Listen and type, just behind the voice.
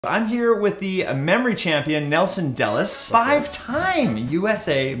I'm here with the memory champion, Nelson Dellis, 5-time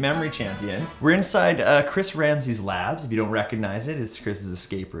USA memory champion. We're inside Chris Ramsay's labs. If you don't recognize it, it's Chris's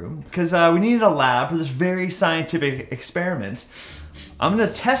escape room. Because we needed a lab for this very scientific experiment. I'm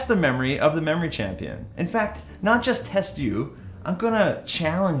gonna test the memory of the memory champion. In fact, not just test you, I'm gonna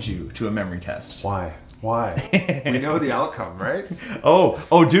challenge you to a memory test. Why? Why? We know the outcome, right?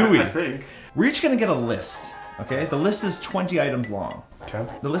 Oh, do we? I think. We're each gonna get a list, okay? The list is 20 items long. Okay.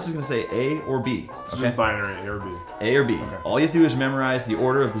 The list is gonna say A or B. It's okay? just binary, A or B. A or B. Okay. All you have to do is memorize the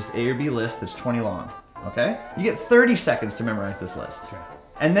order of this A or B list that's 20 long, okay? You get 30 seconds to memorize this list. Okay.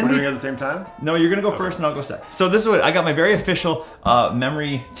 And then we're doing it at the same time? No, you're gonna go first and I'll go second. So this is what, I got my very official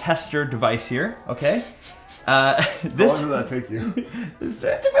memory tester device here, okay? How long did that take you? It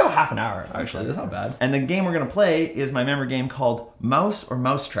took me about half an hour, actually. That's not bad. And the game we're gonna play is my memory game called Mouse or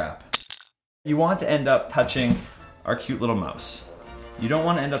Mousetrap. You want to end up touching our cute little mouse. You don't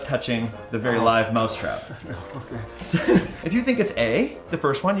want to end up touching the very live mousetrap. Okay. So, if you think it's A, the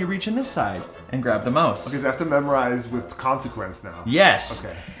first one, you reach in this side and grab the mouse. Okay, so I have to memorize with consequence now. Yes.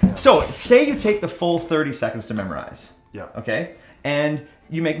 Okay. So say you take the full 30 seconds to memorize. Yeah. Okay? And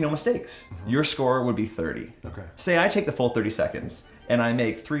you make no mistakes. Your score would be 30. Okay. Say I take the full 30 seconds and I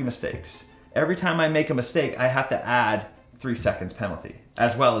make 3 mistakes. Every time I make a mistake, I have to add 3 seconds penalty,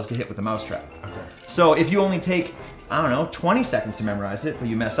 as well as get hit with the mousetrap. Okay. So if you only take, I don't know, 20 seconds to memorize it, but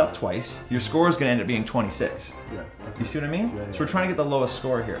you mess up twice, your score is gonna end up being 26. Yeah. Okay. You see what I mean? Yeah, So we're trying to get the lowest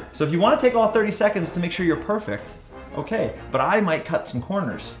score here. So if you want to take all 30 seconds to make sure you're perfect, okay. But I might cut some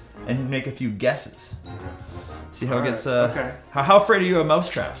corners and make a few guesses. Okay. See how it gets, okay. How afraid are you of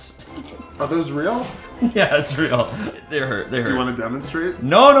mousetraps? Are those real? Yeah, it's real. They hurt, they hurt. Do you want to demonstrate?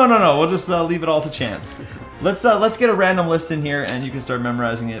 No. We'll just leave it all to chance. Let's get a random list in here and you can start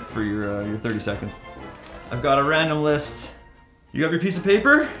memorizing it for your 30 seconds. I've got a random list. You have your piece of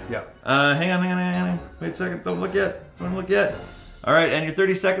paper? Yeah. Hang on. Wait a second, don't look yet. Don't look yet. All right, and your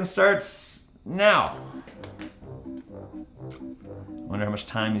 30 seconds starts now. Wonder how much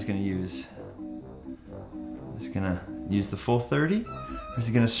time he's gonna use. Is he gonna use the full 30? Or is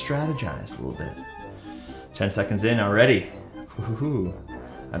he gonna strategize a little bit? 10 seconds in already. Woohoo.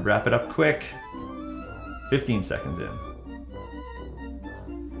 I'd wrap it up quick. 15 seconds in.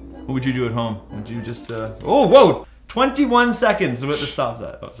 What would you do at home? Would you just, oh, whoa! 21 seconds is what this stops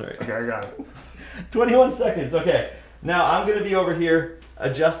at. Oh, sorry. Okay, I got it. 21 seconds, okay. Now I'm gonna be over here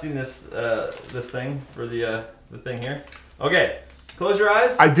adjusting this this thing for the thing here. Okay, close your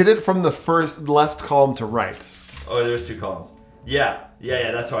eyes. I did it from the first left column to right. Oh, there's 2 columns. Yeah,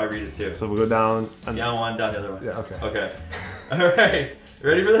 that's how I read it too. So we'll go down. And Down one, down the other one. Yeah, okay. Okay. All right,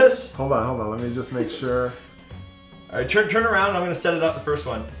 ready for this? Hold on. Let me just make sure. All right, turn around. I'm gonna set it up the first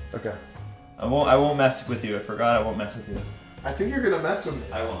one. Okay. I won't mess with you. I forgot I won't mess with you. I think you're gonna mess with me.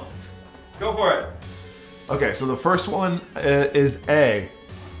 I won't. Go for it. Okay, so the first one is A.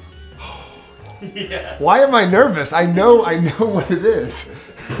 Yes. Why am I nervous? I know what it is.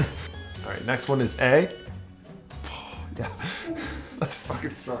 All right, next one is A. Yeah, that's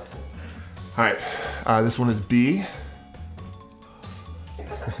fucking stressful. All right, this one is B.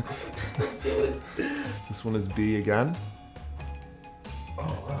 This one is B again.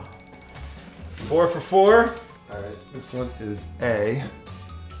 Oh, wow. 4 for 4. All right, this one is A. Yeah.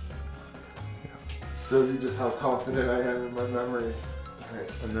 Shows you just how confident I am in my memory. All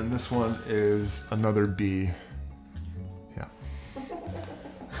right, and then this one is another B. Yeah.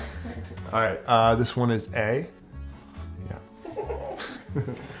 All right, this one is A. Yeah.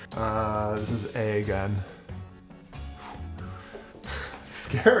 This is A again. It's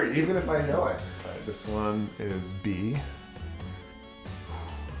scary, even if I know it. All right, this one is B.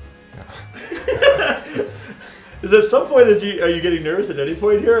 Yeah. Is at some point, are you getting nervous at any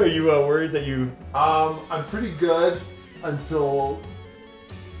point here? Or are you worried that you... I'm pretty good until...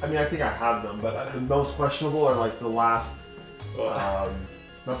 I mean, I think I have them, but the most questionable are like the last... not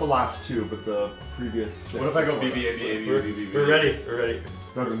the last 2, but the previous 6. What if I go B, B, A, B, A, B, B, B, B? We're ready.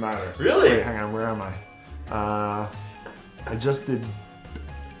 Doesn't matter. Really? Wait, hang on, where am I? I just did...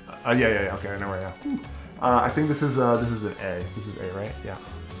 yeah, okay, I know where I am. I think this is an A. This is A, right? Yeah.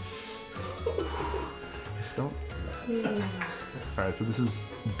 Don't... Alright, so this is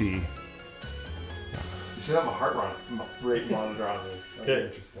B. Yeah. You should have a heart rate monitor on me. That'd be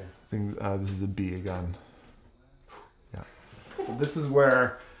interesting. I think this is a B again. Yeah. So this is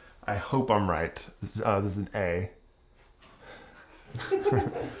where I hope I'm right. This is an A.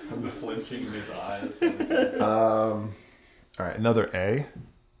 And the flinching in his eyes. Alright, another A.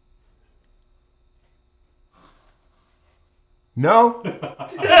 No?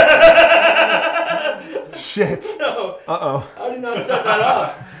 Shit. No. Uh-oh. How did you not set that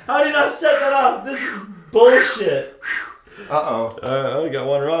up? How did you not set that up? This is bullshit. Uh-oh. I got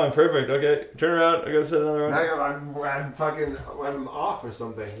one wrong. Perfect. Okay, turn around. I gotta set another one. I'm off or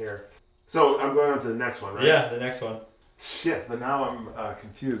something here. So I'm going on to the next one, right? Yeah, the next one. Shit, but now I'm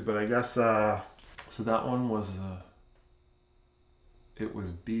confused. But I guess so that one was it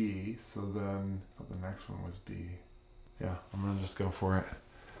was B. So then the next one was B. Yeah, I'm gonna just go for it.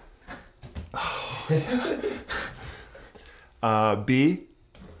 B.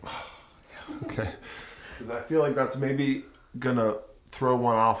 Okay, because I feel like that's maybe gonna throw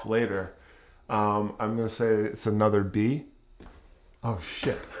one off later. I'm gonna say it's another B. Oh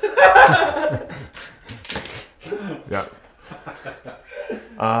shit. Yeah.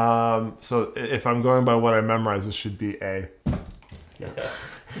 So if I'm going by what I memorized, this should be A. Yeah.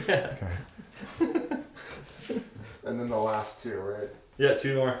 Okay. And then the last two, right? Yeah,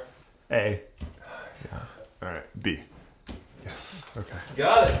 two more. A. Yeah. All right. B. Yes. Okay.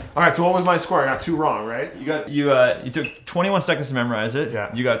 Got it. All right. So what was my score? I got 2 wrong, right? You took 21 seconds to memorize it.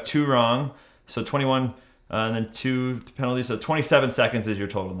 Yeah. You got 2 wrong, so 21, and then 2 penalties. So 27 seconds is your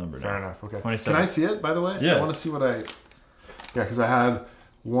total number. Fair enough. Okay. 27. Can I see it, by the way? Yeah. I want to see what I. Yeah, because I had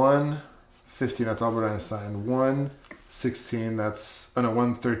 1:15. That's Albert Einstein. 1:16. That's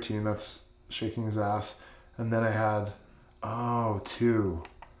 1:13. That's shaking his ass. And then I had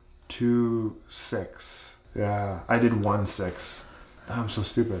 2:6. Yeah, I did 1:6. I'm so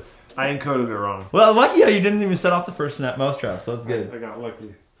stupid. I encoded it wrong. Well, lucky how you didn't even set off the first Mousetrap, so that's good. I got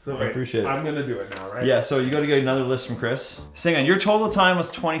lucky. So I appreciate it. I'm gonna do it now, right? Yeah. So you got to get another list from Chris. So hang on, your total time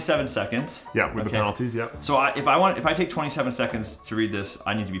was 27 seconds. Yeah, with the penalties. Yep. So if I take 27 seconds to read this,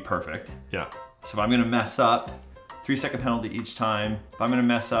 I need to be perfect. Yeah. So if I'm gonna mess up, 3-second penalty each time. If I'm gonna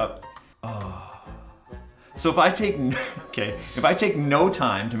mess up, So if I take no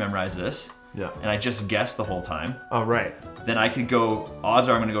time to memorize this, yeah, and I just guess the whole time, oh right, then I could go. Odds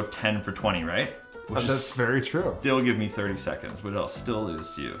are I'm gonna go 10 for 20, right? Which that's very true. Still give me 30 seconds, but I'll still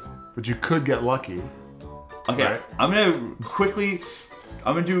lose to you. But you could get lucky. Okay, right? I'm gonna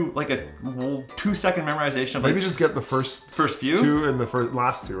do like a 2-second memorization of Maybe like just get the first few? 2 and the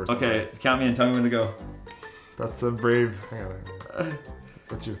last 2 or something. Okay, count me and tell me when to go. That's a brave. Hang on.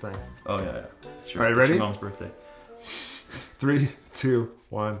 What's your thing? Oh yeah. Sure. All right, ready? It's your mom's birthday. 3, 2,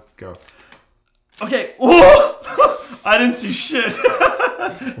 1, go. Okay. Whoa! I didn't see shit.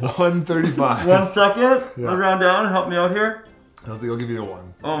 1:35. 1 second. Yeah. Look around down. Help me out here. I'll give you a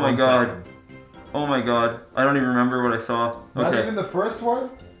 1. Oh my 1 god. second. Oh my god. I don't even remember what I saw. Not Okay. even the first one?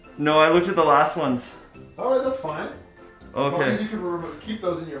 No, I looked at the last ones. Alright, that's fine. As long Okay. as you can keep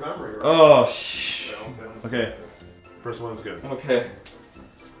those in your memory, right? Oh shh. Okay. First one's good. Okay.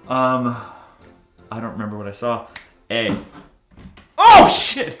 I don't remember what I saw. A. Oh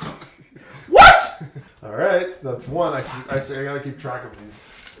shit! What? Alright, so that's 1. I gotta keep track of these.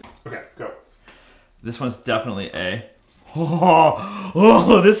 Okay, go. This one's definitely A.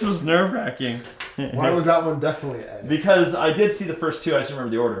 Oh, this is nerve-wracking. Why was that one definitely A? Because I did see the first 2, I just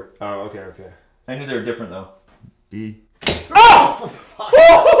remember the order. Oh, okay. I knew they were different though. B. Oh!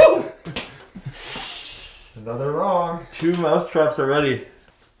 Another wrong. 2 mousetraps already.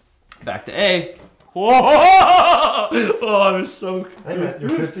 Back to A. Oh, I was so... Hey man, you're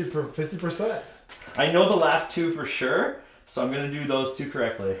 50%. I know the last 2 for sure, so I'm gonna do those 2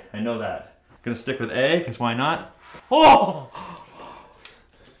 correctly. I know that. Gonna stick with A, because why not? Oh!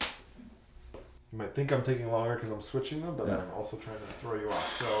 You might think I'm taking longer because I'm switching them, but Yeah. I'm also trying to throw you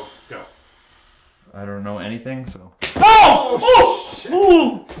off. So, go. I don't know anything, so... Oh! Oh! Shit.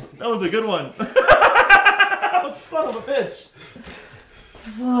 Ooh! That was a good one. Son of a bitch.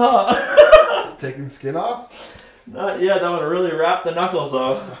 Taking skin off? Not yet. That one really wrapped the knuckles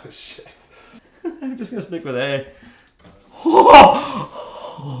though. Oh, shit. I'm just gonna stick with A.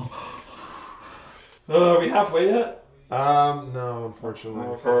 Are we halfway yet? No, unfortunately.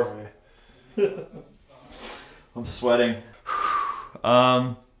 Oh, Sorry. I'm sweating.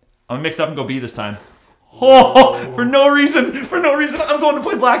 I'm gonna mix up and go B this time. Oh, for no reason. I'm going to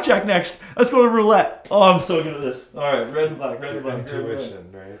play blackjack next. Let's go to roulette. Oh, I'm so good at this. All right, red and black. Intuition,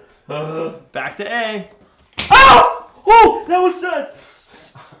 right? Back to A. Ah! Oh, that was set.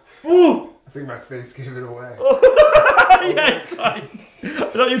 Ooh. I think my face gave it away. Yes. I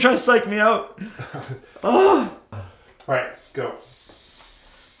thought you were trying to psych me out. All right, go.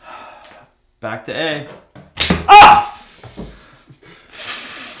 Back to A. Ah!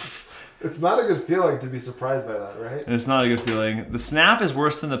 It's not a good feeling to be surprised by that, right? It's not a good feeling. The snap is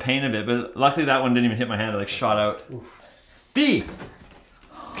worse than the pain of it, but luckily that one didn't even hit my hand. It like shot out. Oof. B.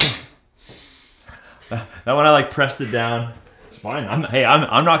 That one I like pressed it down. It's fine. I'm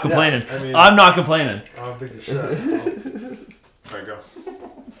not complaining. Yeah, I mean, I'm not complaining. I don't think you should. All right, go.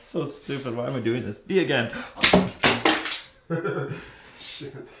 So stupid. Why am I doing this? B again.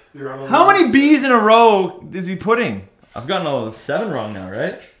 Shit. You're on How many B's in a row is he putting? I've gotten all 7 wrong now,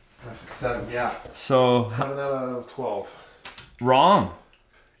 right? 7, yeah. So 7 out of 12. Wrong.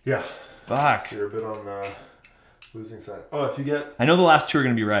 Yeah. Fuck. So you're a bit on the losing side. Oh, if you get... I know the last 2 are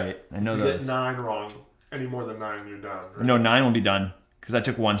going to be right. I know those. If you get 9 wrong, any more than 9, you're done. Right? No, 9 will be done. Because I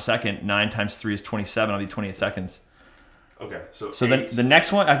took 1 second. 9 times 3 is 27. I'll be 28 seconds. Okay, so then the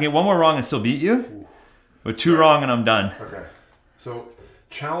next one, I can get 1 more wrong and still beat you. Ooh. With 2 wrong and I'm done. Okay. So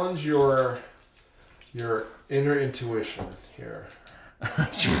challenge your inner intuition here.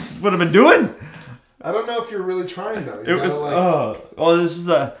 What I've been doing? I don't know if you're really trying though. It was oh, this is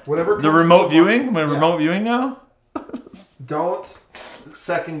the remote viewing. My remote viewing now. Don't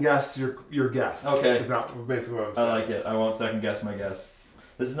second guess your guess. Okay, is that basically what I'm saying? I like it. I won't second guess my guess.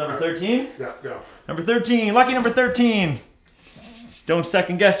 This is number 13. Yeah, go. Number 13, lucky number 13. Don't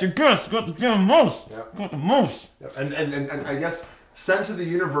second guess your guess. Got the damn most. Yep. Got the most. Yep. And I guess send to the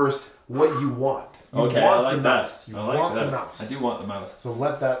universe what you want. You okay, want I like the that. mouse. You I like want that. the mouse. I do want the mouse. So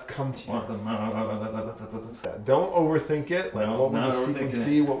let that come to you. Want the mouse. Don't overthink it. Like, No, what would not the sequence overthinking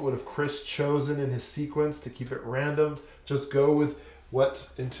be? it. What would have Chris chosen in his sequence to keep it random? Just go with what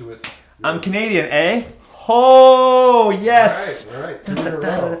intuits. I'm Canadian, eh? Oh, yes. All right. 2 in a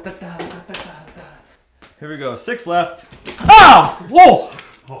row. Here we go. 6 left. Ah! Whoa!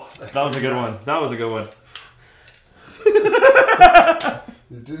 Oh, that was a good one. That was a good one.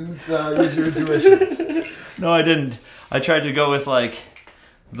 You didn't use your intuition. No, I didn't. I tried to go with like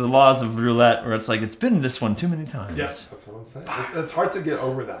the laws of roulette, where it's like it's been this one too many times. Yes, that's what I'm saying. It's hard to get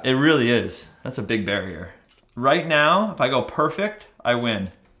over that. It really is. That's a big barrier. Right now, if I go perfect, I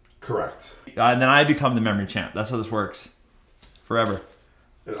win. Correct. And then I become the memory champ. That's how this works. Forever.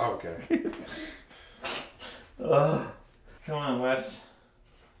 Okay. Come on, Wes.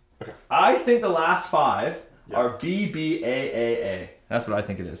 Okay. I think the last 5 are B, B, A, A, A. That's what I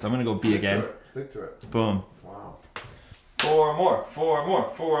think it is. So I'm going to go B again. Stick to it. Boom. Wow. 4 more. 4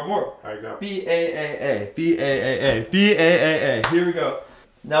 more. 4 more. There you go. B, A, A, A. B, A, A, A. B, A, A, A. Here we go.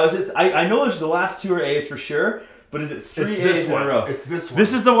 Now, is it... I know there's the last 2 are A's for sure, but is it 3 A's in a row? It's this one.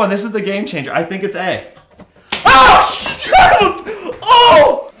 This is the one. This is the game changer. I think it's A. Oh, shut up!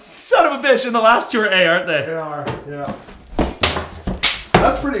 Oh! Son of a bitch. And the last 2 are A, aren't they? They are, yeah.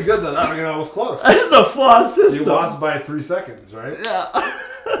 That's pretty good then. I mean, that was close. This is a flawed system. You lost by 3 seconds, right? Yeah.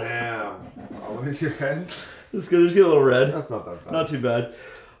 Damn. Oh, let me see your hands. Let's get a little red. That's not that bad. Not too bad.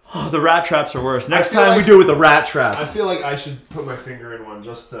 Oh, the rat traps are worse. Next time we do it with the rat traps. I feel like I should put my finger in one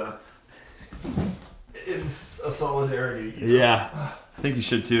just to... It's a solidarity. Yeah. I think you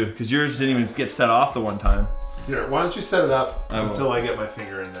should too, because yours didn't even get set off the one time. Here, why don't you set it up until I get my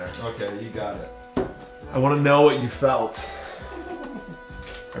finger in there? Okay, you got it. I want to know what you felt.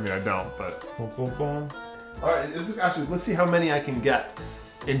 I mean, I don't, but... Alright, actually, let's see how many I can get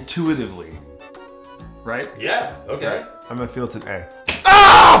intuitively. Right? Yeah, okay. Right. I'm gonna feel it's an A.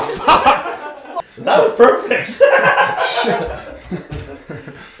 Oh, fuck! That was perfect!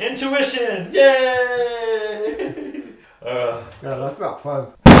 Intuition! Yay! Yeah, that's not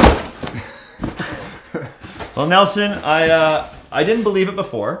fun. Well, Nelson, I didn't believe it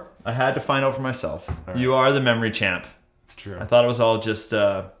before. I had to find out for myself. Right. You are the memory champ. It's true. I thought it was all just,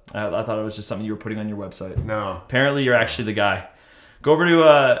 I thought it was just something you were putting on your website. No. Apparently, you're actually the guy. Go over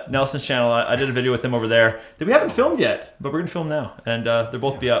to Nelson's channel. I did a video with him over there that we haven't filmed yet, but we're going to film now. And they'll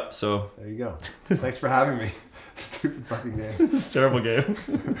both be up, so... There you go. Thanks for having me. Stupid fucking game. This is a terrible game.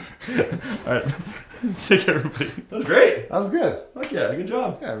 All right. Take care, everybody. That was great. That was good. Fuck yeah, good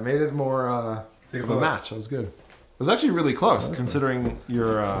job. Yeah, it made it more of a match. That was good. It was actually really close, considering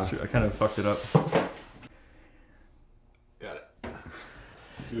your... I kind of fucked it up. Got it.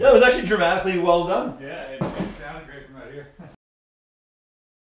 Yeah, it was actually dramatically well done. Yeah, it sounded great from out here.